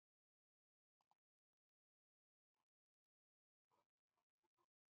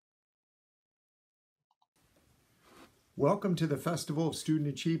Welcome to the Festival of Student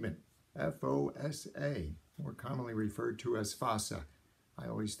Achievement, FOSA, more commonly referred to as FOSSA. I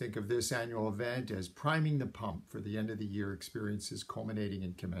always think of this annual event as priming the pump for the end of the year experiences culminating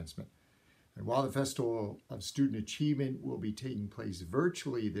in commencement. And while the Festival of Student Achievement will be taking place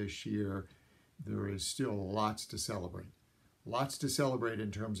virtually this year, there is still lots to celebrate. Lots to celebrate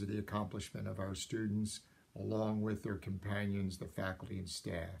in terms of the accomplishment of our students, along with their companions, the faculty and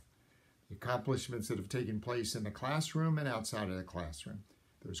staff. The accomplishments that have taken place in the classroom and outside of the classroom.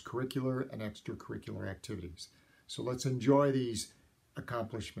 There's curricular and extracurricular activities. So let's enjoy these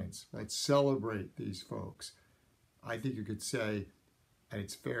accomplishments. Let's celebrate these folks. I think you could say, and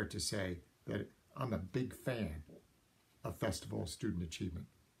it's fair to say, that I'm a big fan of Festival of Student Achievement.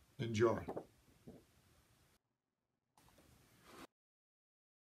 Enjoy.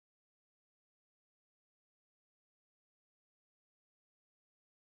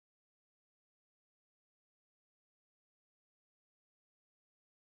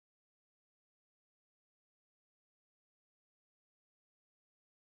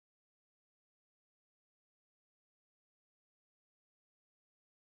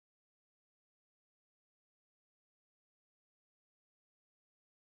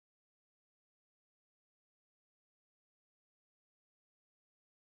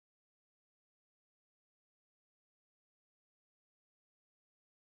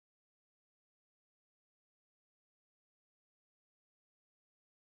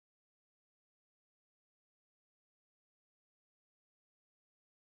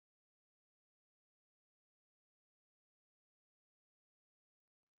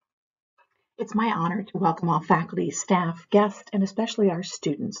 It's my honor to welcome all faculty, staff, guests, and especially our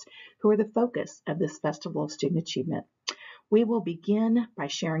students who are the focus of this Festival of Student Achievement. We will begin by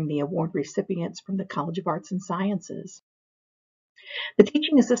sharing the award recipients from the College of Arts and Sciences. The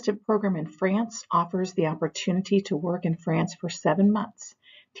Teaching Assistant Program in France offers the opportunity to work in France for 7 months,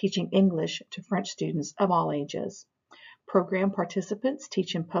 teaching English to French students of all ages. Program participants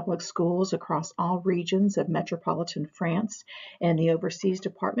teach in public schools across all regions of metropolitan France and the overseas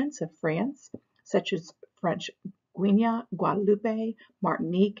departments of France, such as French Guiana, Guadeloupe,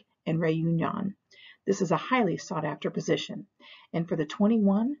 Martinique, and Réunion. This is a highly sought-after position. And for the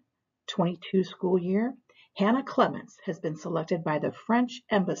 21-22 school year, Hannah Clements has been selected by the French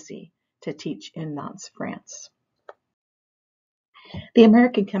Embassy to teach in Nantes, France. The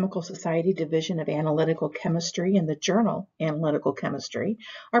American Chemical Society Division of Analytical Chemistry and the journal Analytical Chemistry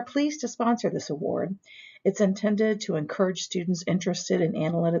are pleased to sponsor this award. It's intended to encourage students interested in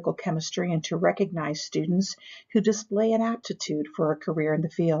analytical chemistry and to recognize students who display an aptitude for a career in the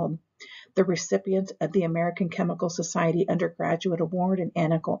field. The recipient of the American Chemical Society Undergraduate Award in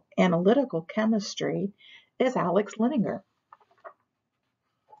Analytical Chemistry is Alex Lininger.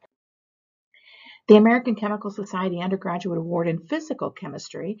 The American Chemical Society Undergraduate Award in Physical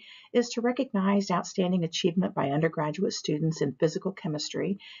Chemistry is to recognize outstanding achievement by undergraduate students in physical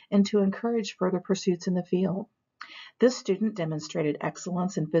chemistry and to encourage further pursuits in the field. This student demonstrated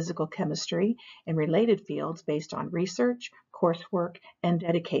excellence in physical chemistry and related fields based on research, coursework, and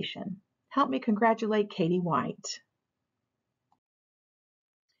dedication. Help me congratulate Katie White.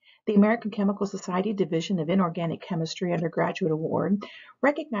 The American Chemical Society Division of Inorganic Chemistry Undergraduate Award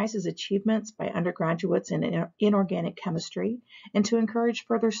recognizes achievements by undergraduates in inorganic chemistry and to encourage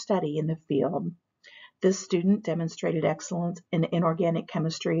further study in the field. This student demonstrated excellence in inorganic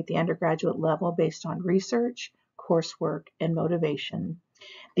chemistry at the undergraduate level based on research, coursework, and motivation.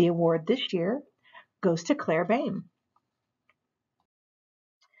 The award this year goes to Claire Bain.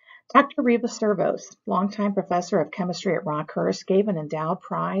 Dr. Reva Servos, longtime professor of chemistry at Rockhurst, gave an endowed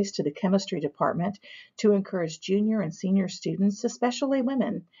prize to the chemistry department to encourage junior and senior students, especially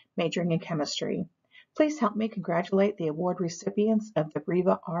women, majoring in chemistry. Please help me congratulate the award recipients of the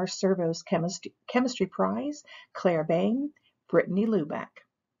Reva R. Servos Chemistry Prize, Claire Bain, Brittany Lubeck.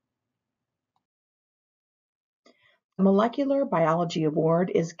 The Molecular Biology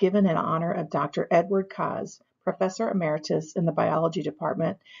Award is given in honor of Dr. Edward Kaz, Professor Emeritus in the Biology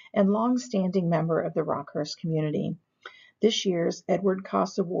Department and long-standing member of the Rockhurst community. This year's Edward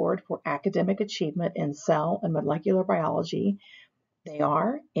Kaz Award for Academic Achievement in Cell and Molecular Biology, they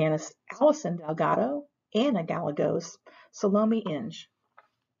are Allison Delgado, Anna Gallegos, Salome Inge.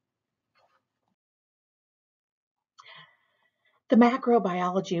 The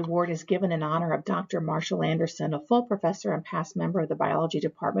Macrobiology Award is given in honor of Dr. Marshall Anderson, a full professor and past member of the Biology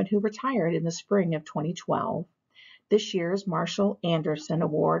Department who retired in the spring of 2012. This year's Marshall Anderson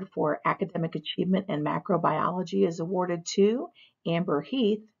Award for Academic Achievement in Macrobiology is awarded to Amber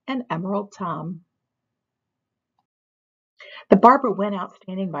Heath and Emerald Tom. The Barbara Wynn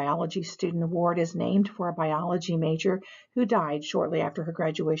Outstanding Biology Student Award is named for a biology major who died shortly after her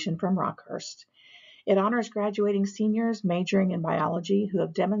graduation from Rockhurst. It honors graduating seniors majoring in biology who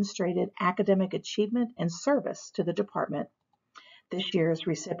have demonstrated academic achievement and service to the department. This year's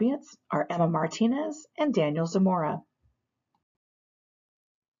recipients are Emma Martinez and Daniel Zamora.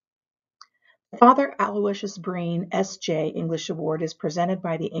 The Father Aloysius Breen S.J. English Award is presented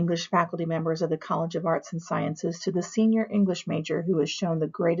by the English faculty members of the College of Arts and Sciences to the senior English major who has shown the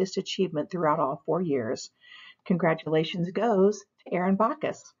greatest achievement throughout all 4 years. Congratulations goes to Aaron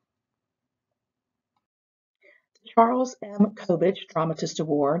Bacchus. The Charles M. Kovich Dramatist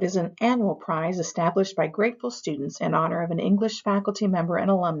Award is an annual prize established by grateful students in honor of an English faculty member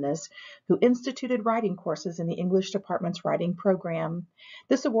and alumnus who instituted writing courses in the English department's writing program.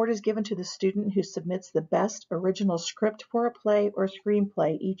 This award is given to the student who submits the best original script for a play or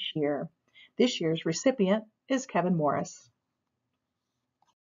screenplay each year. This year's recipient is Kevin Morris.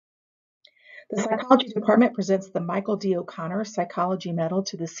 The Psychology Department presents the Michael D. O'Connor Psychology Medal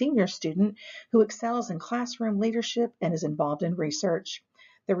to the senior student who excels in classroom leadership and is involved in research.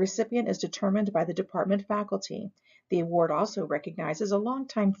 The recipient is determined by the department faculty. The award also recognizes a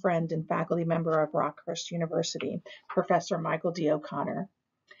longtime friend and faculty member of Rockhurst University, Professor Michael D. O'Connor.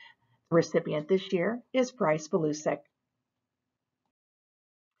 The recipient this year is Bryce Belusek.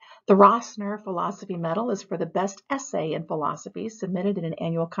 The Rossner Philosophy Medal is for the best essay in philosophy submitted in an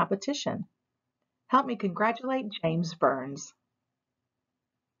annual competition. Help me congratulate James Burns.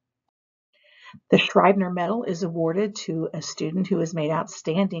 The Schreibner Medal is awarded to a student who has made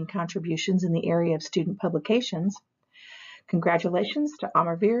outstanding contributions in the area of student publications. Congratulations to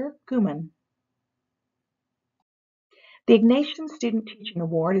Amarveer Guman. The Ignatian Student Teaching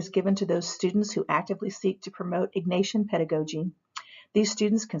Award is given to those students who actively seek to promote Ignatian pedagogy. These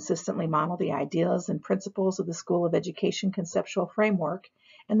students consistently model the ideas and principles of the School of Education conceptual framework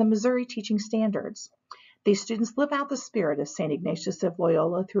and the Missouri teaching standards. These students live out the spirit of St. Ignatius of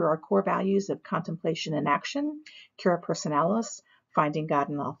Loyola through our core values of contemplation and action, cura personalis, finding God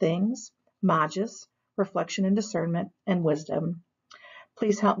in all things, magis, reflection and discernment, and wisdom.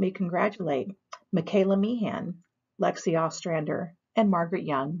 Please help me congratulate Michaela Meehan, Lexi Ostrander, and Margaret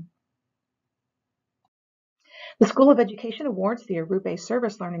Young. The School of Education awards the Arrupe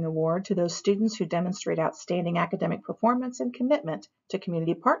Service Learning Award to those students who demonstrate outstanding academic performance and commitment to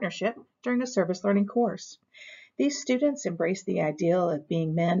community partnership during a service learning course. These students embrace the ideal of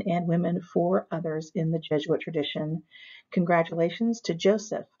being men and women for others in the Jesuit tradition. Congratulations to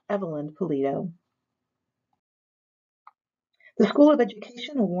Joseph Evelyn Polito. The School of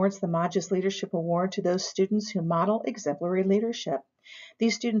Education awards the Magis Leadership Award to those students who model exemplary leadership.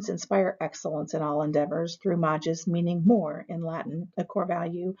 These students inspire excellence in all endeavors through Magis, meaning more in Latin, a core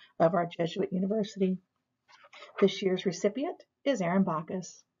value of our Jesuit university. This year's recipient is Aaron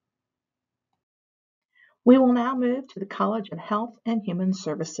Bacchus. We will now move to the College of Health and Human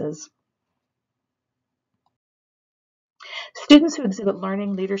Services. Students who exhibit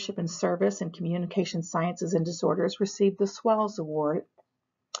learning, leadership, and service in communication sciences and disorders receive the Swells Award.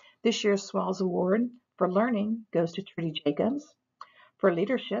 This year's Swells Award for learning goes to Trudy Jacobs, for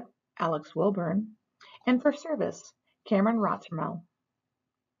leadership, Alex Wilburn, and for service, Cameron Rottermel.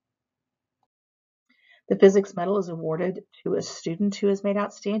 The Physics Medal is awarded to a student who has made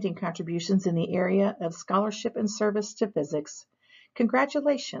outstanding contributions in the area of scholarship and service to physics.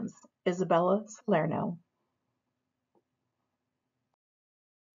 Congratulations, Isabella Salerno.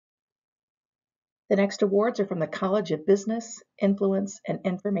 The next awards are from the College of Business, Influence, and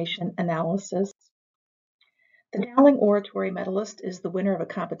Information Analysis. The Dowling Oratory Medalist is the winner of a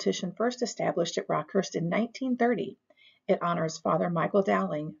competition first established at Rockhurst in 1930. It honors Father Michael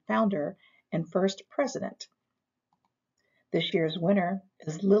Dowling, founder and first president. This year's winner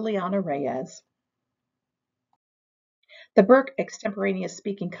is Liliana Reyes. The Burke Extemporaneous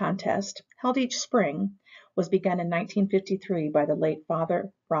Speaking Contest, held each spring, was begun in 1953 by the late Father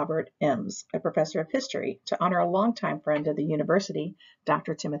Robert Ems, a professor of history, to honor a longtime friend of the university,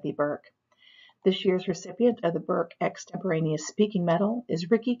 Dr. Timothy Burke. This year's recipient of the Burke Extemporaneous Speaking Medal is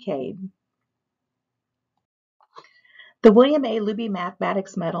Ricky Cade. The William A. Luby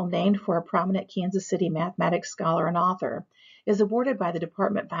Mathematics Medal, named for a prominent Kansas City mathematics scholar and author, is awarded by the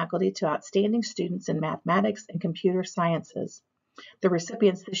department faculty to outstanding students in mathematics and computer sciences. The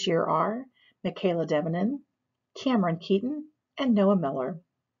recipients this year are Michaela Devonin, Cameron Keaton, and Noah Miller.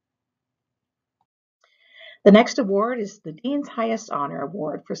 The next award is the Dean's Highest Honor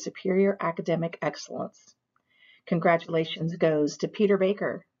Award for Superior Academic Excellence. Congratulations goes to Peter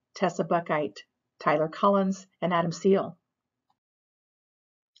Baker, Tessa Buckite, Tyler Collins, and Adam Seal.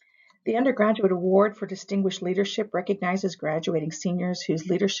 The Undergraduate Award for Distinguished Leadership recognizes graduating seniors whose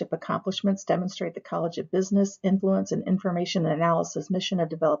leadership accomplishments demonstrate the College of Business, Influence, and Information Analysis mission of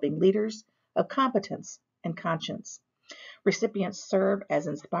developing leaders of competence and conscience. Recipients serve as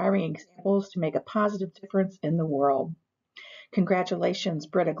inspiring examples to make a positive difference in the world. Congratulations,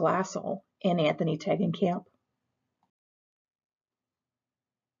 Britta Glassell and Anthony Tegenkamp.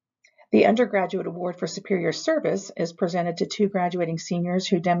 The Undergraduate Award for Superior Service is presented to 2 graduating seniors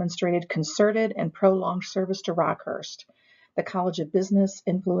who demonstrated concerted and prolonged service to Rockhurst, the College of Business,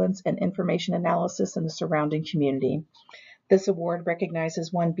 Influence, and Information Analysis in the surrounding community. This award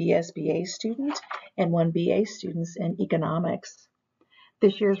recognizes 1 BSBA student and 1 BA students in economics.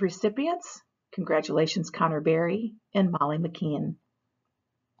 This year's recipients, congratulations Connor Berry and Molly McKeon.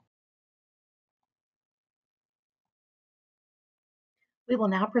 We will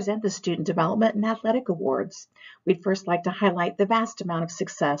now present the Student Development and Athletic Awards. We'd first like to highlight the vast amount of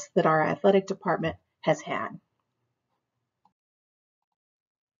success that our athletic department has had.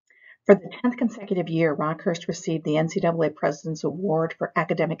 For the 10th consecutive year, Rockhurst received the NCAA President's Award for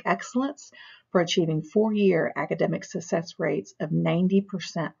Academic Excellence for achieving 4-year academic success rates of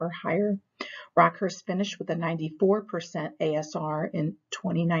 90% or higher. Rockhurst finished with a 94% ASR in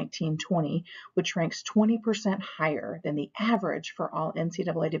 2019-20, which ranks 20% higher than the average for all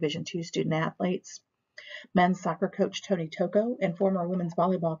NCAA Division II student athletes. Men's soccer coach Tony Toko and former women's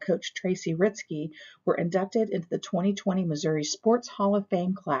volleyball coach Tracy Ritzky were inducted into the 2020 Missouri Sports Hall of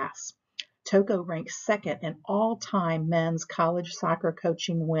Fame class. Toko ranks second in all-time men's college soccer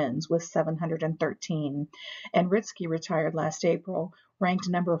coaching wins with 713, and Ritzky, retired last April, ranked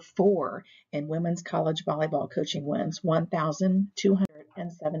number 4 in women's college volleyball coaching wins,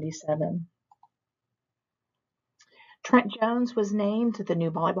 1,277. Trent Jones was named the new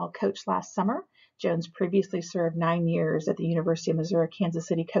volleyball coach last summer. Jones previously served 9 years at the University of Missouri Kansas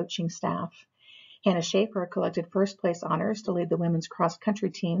City coaching staff. Hannah Schaefer collected first-place honors to lead the women's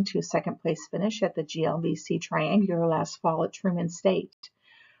cross-country team to a second-place finish at the GLVC Triangular last fall at Truman State.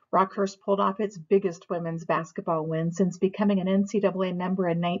 Rockhurst pulled off its biggest women's basketball win since becoming an NCAA member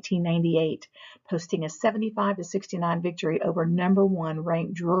in 1998, posting a 75-69 victory over number 1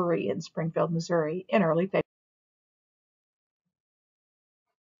 ranked Drury in Springfield, Missouri in early February.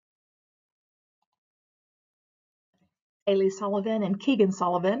 Haley Sullivan and Keegan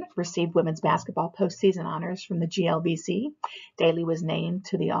Sullivan received women's basketball postseason honors from the GLVC. Daly was named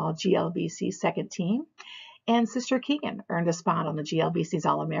to the All-GLVC second team, and Sister Keegan earned a spot on the GLVC's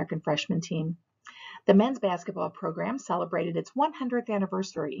All-American freshman team. The men's basketball program celebrated its 100th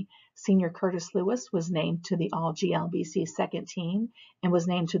anniversary. Senior Curtis Lewis was named to the All-GLVC second team and was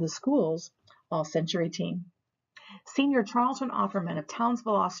named to the school's All-Century team. Senior Charlton Offerman of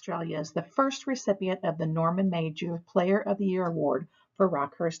Townsville, Australia is the first recipient of the Norman Major Player of the Year Award for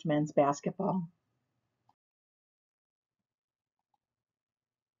Rockhurst men's basketball.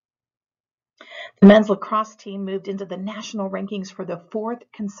 The men's lacrosse team moved into the national rankings for the 4th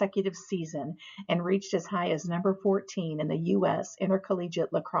consecutive season and reached as high as number 14 in the U.S.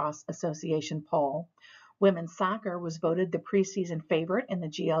 Intercollegiate Lacrosse Association poll. Women's soccer was voted the preseason favorite in the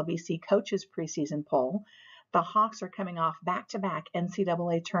GLVC Coaches preseason poll. The Hawks are coming off back-to-back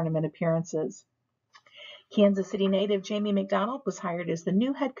NCAA tournament appearances. Kansas City native Jamie McDonald was hired as the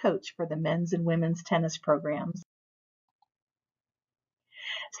new head coach for the men's and women's tennis programs.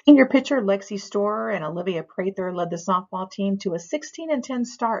 Senior pitcher Lexi Storer and Olivia Prather led the softball team to a 16-10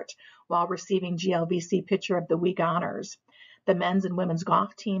 start while receiving GLVC Pitcher of the Week honors. The men's and women's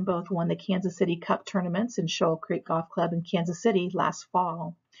golf team both won the Kansas City Cup tournaments in Shoal Creek Golf Club in Kansas City last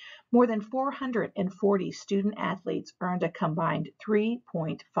fall. More than 440 student athletes earned a combined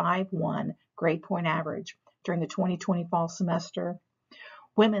 3.51 grade point average during the 2020 fall semester.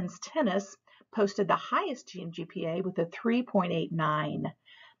 Women's tennis posted the highest team GPA with a 3.89.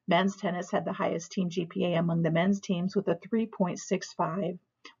 Men's tennis had the highest team GPA among the men's teams with a 3.65.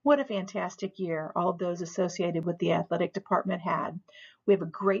 What a fantastic year all of those associated with the athletic department had. We have a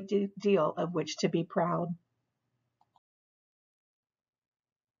great deal of which to be proud.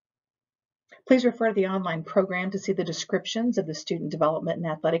 Please refer to the online program to see the descriptions of the Student Development and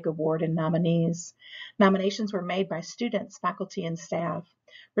Athletic Award and nominees. Nominations were made by students, faculty, and staff.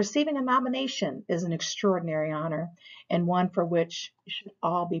 Receiving a nomination is an extraordinary honor and one for which you should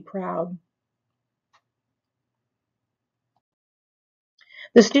all be proud.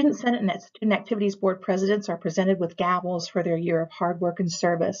 The Student Senate and Student Activities Board presidents are presented with gavels for their year of hard work and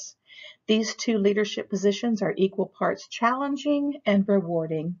service. These two leadership positions are equal parts challenging and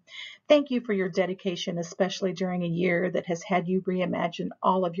rewarding. Thank you for your dedication, especially during a year that has had you reimagine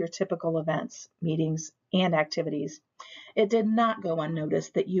all of your typical events, meetings, and activities. It did not go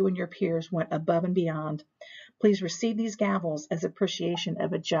unnoticed that you and your peers went above and beyond. Please receive these gavels as appreciation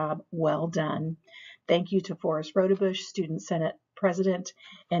of a job well done. Thank you to Forrest Rodebush, Student Senate President,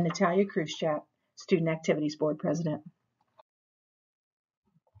 and Natalia Khrushchev, Student Activities Board President.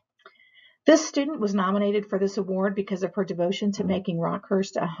 This student was nominated for this award because of her devotion to making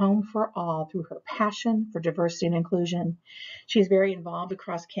Rockhurst a home for all through her passion for diversity and inclusion. She's very involved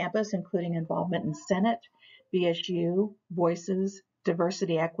across campus, including involvement in Senate, BSU, Voices,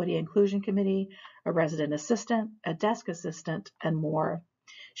 Diversity, Equity, Inclusion Committee, a resident assistant, a desk assistant, and more.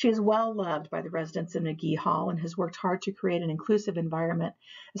 She is well loved by the residents of McGee Hall and has worked hard to create an inclusive environment,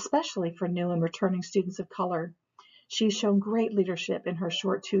 especially for new and returning students of color. She's shown great leadership in her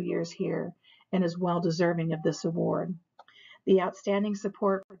short 2 years here and is well deserving of this award. The Outstanding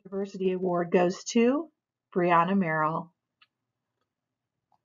Support for Diversity Award goes to Brianna Merrill.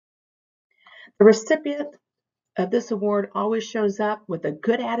 The recipient of this award always shows up with a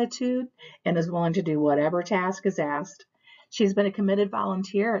good attitude and is willing to do whatever task is asked. She's been a committed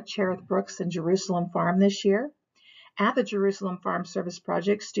volunteer at Cherith Brooks and Jerusalem Farm this year. At the Jerusalem Farm Service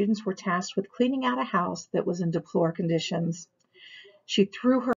Project, students were tasked with cleaning out a house that was in deplorable conditions. She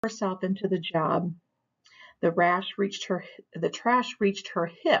threw herself into the job. The trash reached her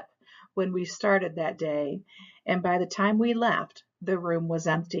hip when we started that day, and by the time we left, the room was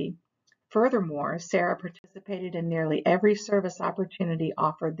empty. Furthermore, Sarah participated in nearly every service opportunity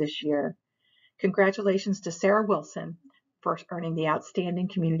offered this year. Congratulations to Sarah Wilson for earning the Outstanding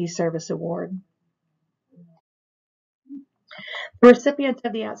Community Service Award. The recipient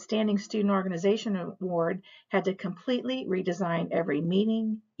of the Outstanding Student Organization Award had to completely redesign every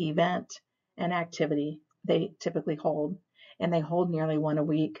meeting, event, and activity they typically hold, and they hold nearly one a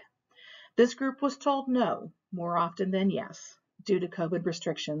week. This group was told no more often than yes due to COVID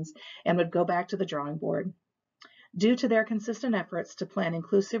restrictions and would go back to the drawing board. Due to their consistent efforts to plan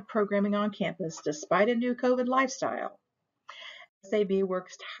inclusive programming on campus despite a new COVID lifestyle, SAB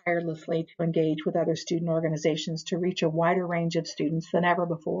works tirelessly to engage with other student organizations to reach a wider range of students than ever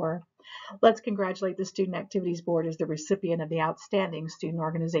before. Let's congratulate the Student Activities Board as the recipient of the Outstanding Student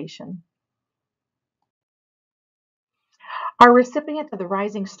Organization. Our recipient of the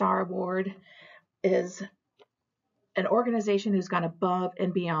Rising Star Award is an organization who's gone above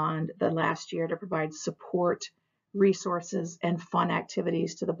and beyond the last year to provide support, resources, and fun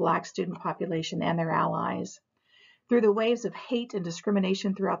activities to the Black student population and their allies. Through the waves of hate and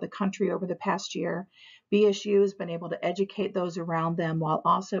discrimination throughout the country over the past year, BSU has been able to educate those around them while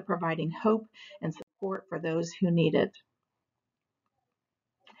also providing hope and support for those who need it.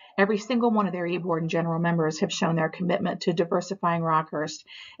 Every single one of their e-board and general members have shown their commitment to diversifying Rockhurst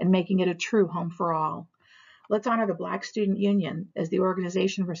and making it a true home for all. Let's honor the Black Student Union as the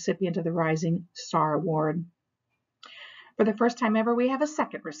organization recipient of the Rising Star Award. For the first time ever, we have a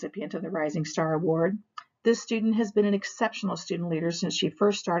second recipient of the Rising Star Award. This student has been an exceptional student leader since she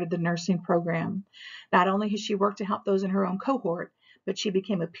first started the nursing program. Not only has she worked to help those in her own cohort, but she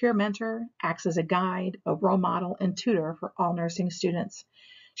became a peer mentor, acts as a guide, a role model, and tutor for all nursing students.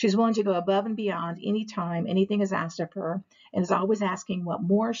 She's willing to go above and beyond anytime anything is asked of her, and is always asking what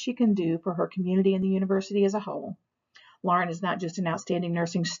more she can do for her community and the university as a whole. Lauren is not just an outstanding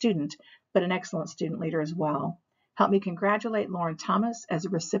nursing student, but an excellent student leader as well. Help me congratulate Lauren Thomas as a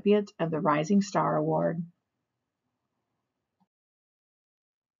recipient of the Rising Star Award.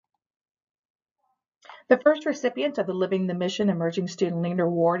 The first recipient of the Living the Mission Emerging Student Leader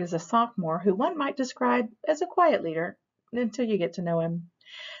Award is a sophomore who one might describe as a quiet leader until you get to know him.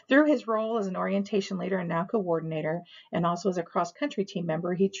 Through his role as an orientation leader and now coordinator, and also as a cross-country team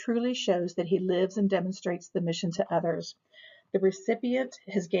member, he truly shows that he lives and demonstrates the mission to others. The recipient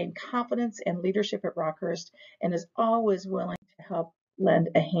has gained confidence and leadership at Rockhurst and is always willing to help lend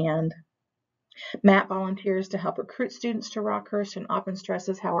a hand. Matt volunteers to help recruit students to Rockhurst and often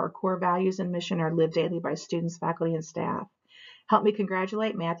stresses how our core values and mission are lived daily by students, faculty, and staff. Help me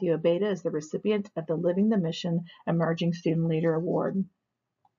congratulate Matthew Abeda as the recipient of the Living the Mission Emerging Student Leader Award.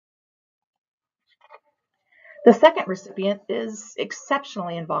 The second recipient is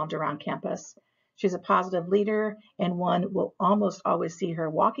exceptionally involved around campus. She's a positive leader, and one will almost always see her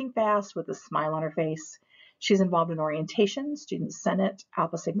walking fast with a smile on her face. She's involved in orientation, Student Senate,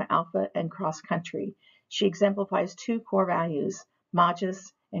 Alpha Sigma Alpha, and cross country. She exemplifies two core values,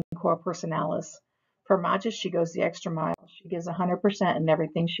 Magis and Core Personalis. For Majis, she goes the extra mile. She gives 100% in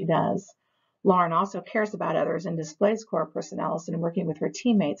everything she does. Lauren also cares about others and displays core personality in working with her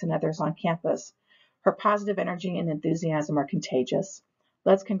teammates and others on campus. Her positive energy and enthusiasm are contagious.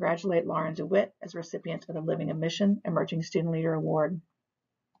 Let's congratulate Lauren DeWitt as recipient of the Living a Mission Emerging Student Leader Award.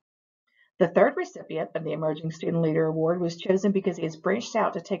 The third recipient of the Emerging Student Leader Award was chosen because he has branched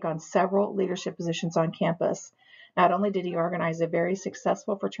out to take on several leadership positions on campus. Not only did he organize a very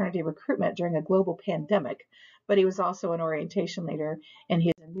successful fraternity recruitment during a global pandemic, but he was also an orientation leader, and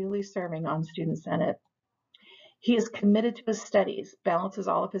he is newly serving on Student Senate. He is committed to his studies, balances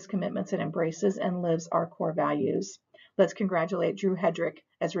all of his commitments, and embraces and lives our core values. Let's congratulate Drew Hedrick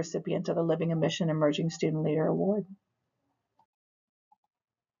as recipient of the Living a Mission Emerging Student Leader Award.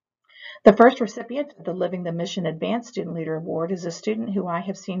 The first recipient of the Living the Mission Advanced Student Leader Award is a student who I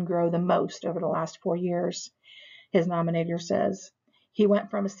have seen grow the most over the last 4 years. His nominator says, he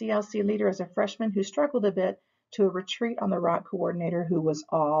went from a CLC leader as a freshman who struggled a bit to a retreat on the rock coordinator who was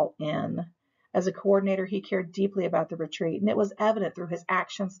all in. As a coordinator, he cared deeply about the retreat, and it was evident through his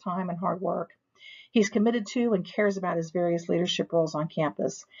actions, time, and hard work. He's committed to and cares about his various leadership roles on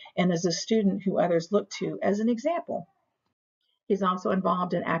campus, and is a student who others look to as an example. He's also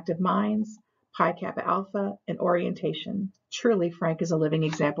involved in Active Minds, Pi Kappa Alpha, and orientation. Truly, Frank is a living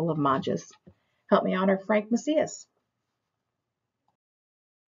example of Majis. Help me honor Frank Macias.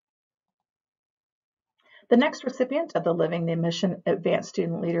 The next recipient of the Living the Mission Advanced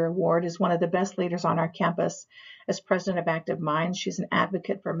Student Leader Award is one of the best leaders on our campus. As president of Active Minds, she's an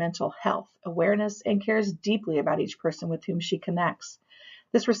advocate for mental health awareness and cares deeply about each person with whom she connects.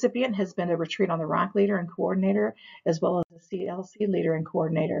 This recipient has been a Retreat on the Rock leader and coordinator, as well as a CLC leader and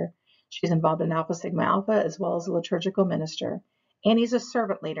coordinator. She's involved in Alpha Sigma Alpha, as well as a liturgical minister. Annie's a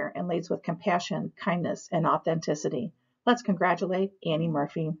servant leader and leads with compassion, kindness, and authenticity. Let's congratulate Annie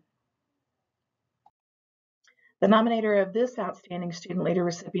Murphy. The nominator of this Outstanding Student Leader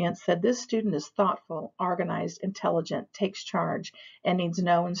recipient said this student is thoughtful, organized, intelligent, takes charge, and needs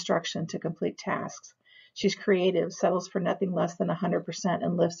no instruction to complete tasks. She's creative, settles for nothing less than 100%,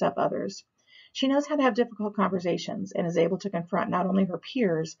 and lifts up others. She knows how to have difficult conversations and is able to confront not only her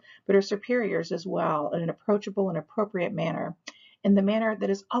peers, but her superiors as well in an approachable and appropriate manner, in the manner that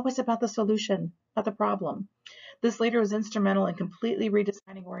is always about the solution, not the problem. This leader was instrumental in completely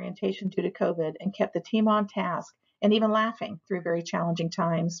redesigning orientation due to COVID and kept the team on task and even laughing through very challenging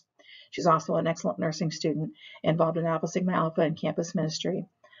times. She's also an excellent nursing student involved in Alpha Sigma Alpha and campus ministry.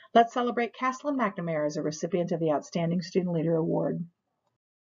 Let's celebrate Caslin McNamara as a recipient of the Outstanding Student Leader Award.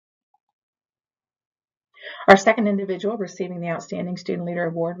 Our second individual receiving the Outstanding Student Leader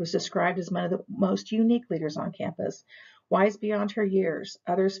Award was described as one of the most unique leaders on campus. Wise beyond her years,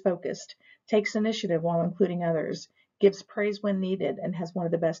 others focused, takes initiative while including others, gives praise when needed, and has one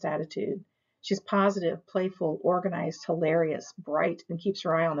of the best attitude. She's positive, playful, organized, hilarious, bright, and keeps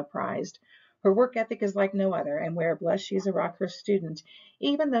her eye on the prize. Her work ethic is like no other, and we are blessed she's a Rockhurst student,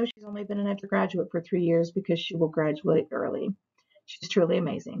 even though she's only been an undergraduate for 3 years because she will graduate early. She's truly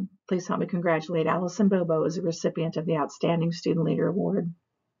amazing. Please help me congratulate Allison Bobo as a recipient of the Outstanding Student Leader Award.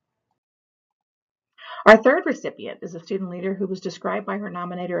 Our third recipient is a student leader who was described by her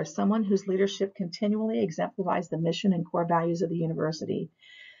nominator as someone whose leadership continually exemplifies the mission and core values of the university.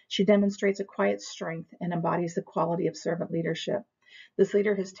 She demonstrates a quiet strength and embodies the quality of servant leadership. This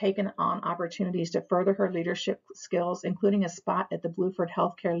leader has taken on opportunities to further her leadership skills, including a spot at the Bluford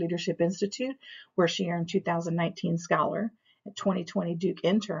Healthcare Leadership Institute, where she earned 2019 Scholar, a 2020 Duke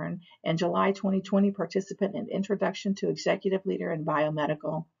Intern, and July 2020 participant in Introduction to Executive Leader in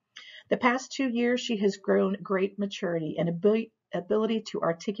Biomedical. The past 2 years, she has grown great maturity and ability to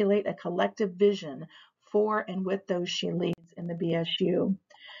articulate a collective vision for and with those she leads in the BSU.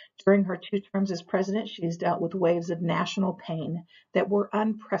 During her 2 terms as president, she has dealt with waves of national pain that were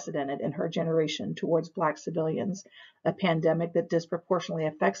unprecedented in her generation towards Black civilians, a pandemic that disproportionately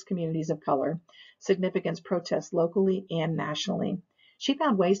affects communities of color, significant protests locally and nationally. She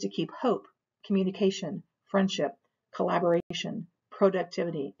found ways to keep hope, communication, friendship, collaboration,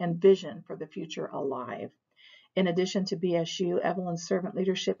 productivity, and vision for the future alive. In addition to BSU, Evelyn's servant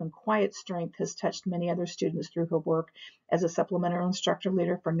leadership and quiet strength has touched many other students through her work as a supplemental instructor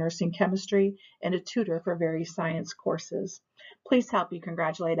leader for nursing chemistry and a tutor for various science courses. Please help me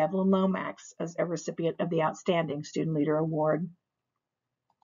congratulate Evelyn Lomax as a recipient of the Outstanding Student Leader Award.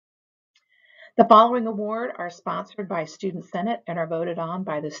 The following awards are sponsored by Student Senate and are voted on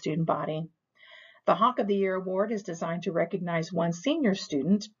by the student body. The Hawk of the Year Award is designed to recognize one senior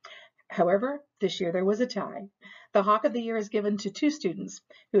student. However, this year there was a tie. The Hawk of the Year is given to 2 students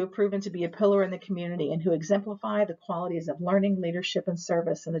who have proven to be a pillar in the community and who exemplify the qualities of learning, leadership, and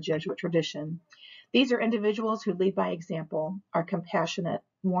service in the Jesuit tradition. These are individuals who lead by example, are compassionate,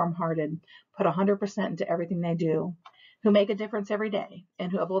 warm-hearted, put 100% into everything they do, who make a difference every day,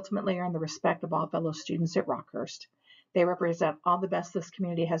 and who have ultimately earned the respect of all fellow students at Rockhurst. They represent all the best this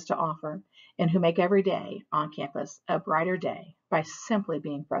community has to offer, and who make every day on campus a brighter day by simply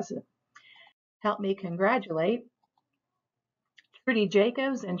being present. Help me congratulate Trudy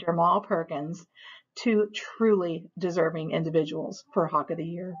Jacobs and Jamal Perkins, two truly deserving individuals for Hawk of the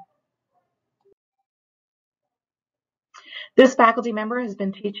Year. This faculty member has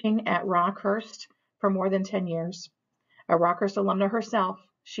been teaching at Rockhurst for more than 10 years. A Rockhurst alumna herself,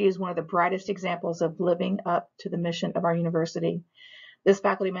 she is one of the brightest examples of living up to the mission of our university. This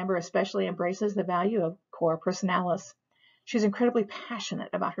faculty member especially embraces the value of core personalis. She's incredibly passionate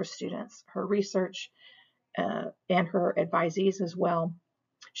about her students, her research, and her advisees as well.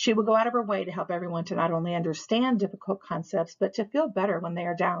 She will go out of her way to help everyone to not only understand difficult concepts, but to feel better when they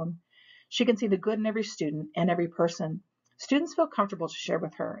are down. She can see the good in every student and every person. Students feel comfortable to share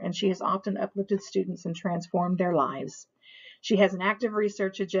with her, and she has often uplifted students and transformed their lives. She has an active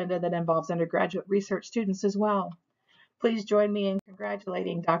research agenda that involves undergraduate research students as well. Please join me in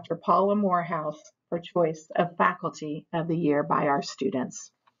congratulating Dr. Paula Morehouse for choice of Faculty of the Year by our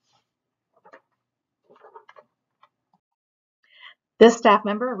students. This staff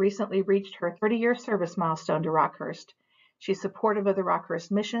member recently reached her 30-year service milestone to Rockhurst. She's supportive of the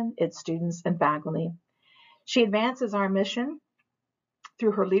Rockhurst mission, its students, and faculty. She advances our mission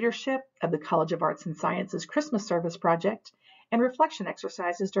through her leadership of the College of Arts and Sciences Christmas Service Project and reflection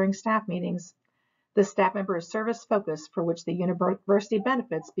exercises during staff meetings. This staff member is service-focused, for which the university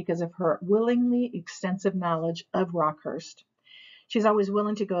benefits because of her willingly extensive knowledge of Rockhurst. She's always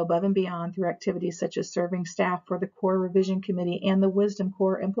willing to go above and beyond through activities such as serving staff for the Core Revision Committee and the Wisdom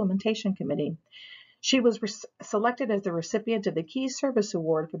Core Implementation Committee. She was selected as the recipient of the Key Service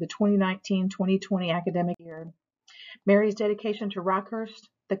Award for the 2019-2020 academic year. Mary's dedication to Rockhurst,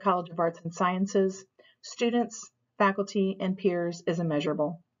 the College of Arts and Sciences, students, faculty, and peers is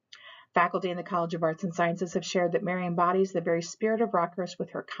immeasurable. Faculty in the College of Arts and Sciences have shared that Mary embodies the very spirit of Rockhurst with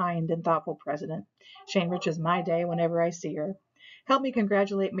her kind and thoughtful president. She enriches my day whenever I see her. Help me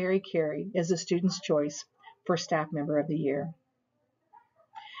congratulate Mary Carey as the Student's Choice for Staff Member of the Year.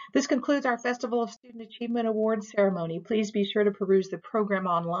 This concludes our Festival of Student Achievement Awards ceremony. Please be sure to peruse the program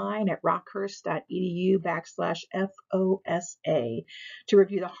online at rockhurst.edu/FOSA to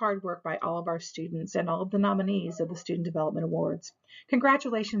review the hard work by all of our students and all of the nominees of the Student Development Awards.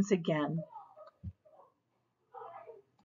 Congratulations again.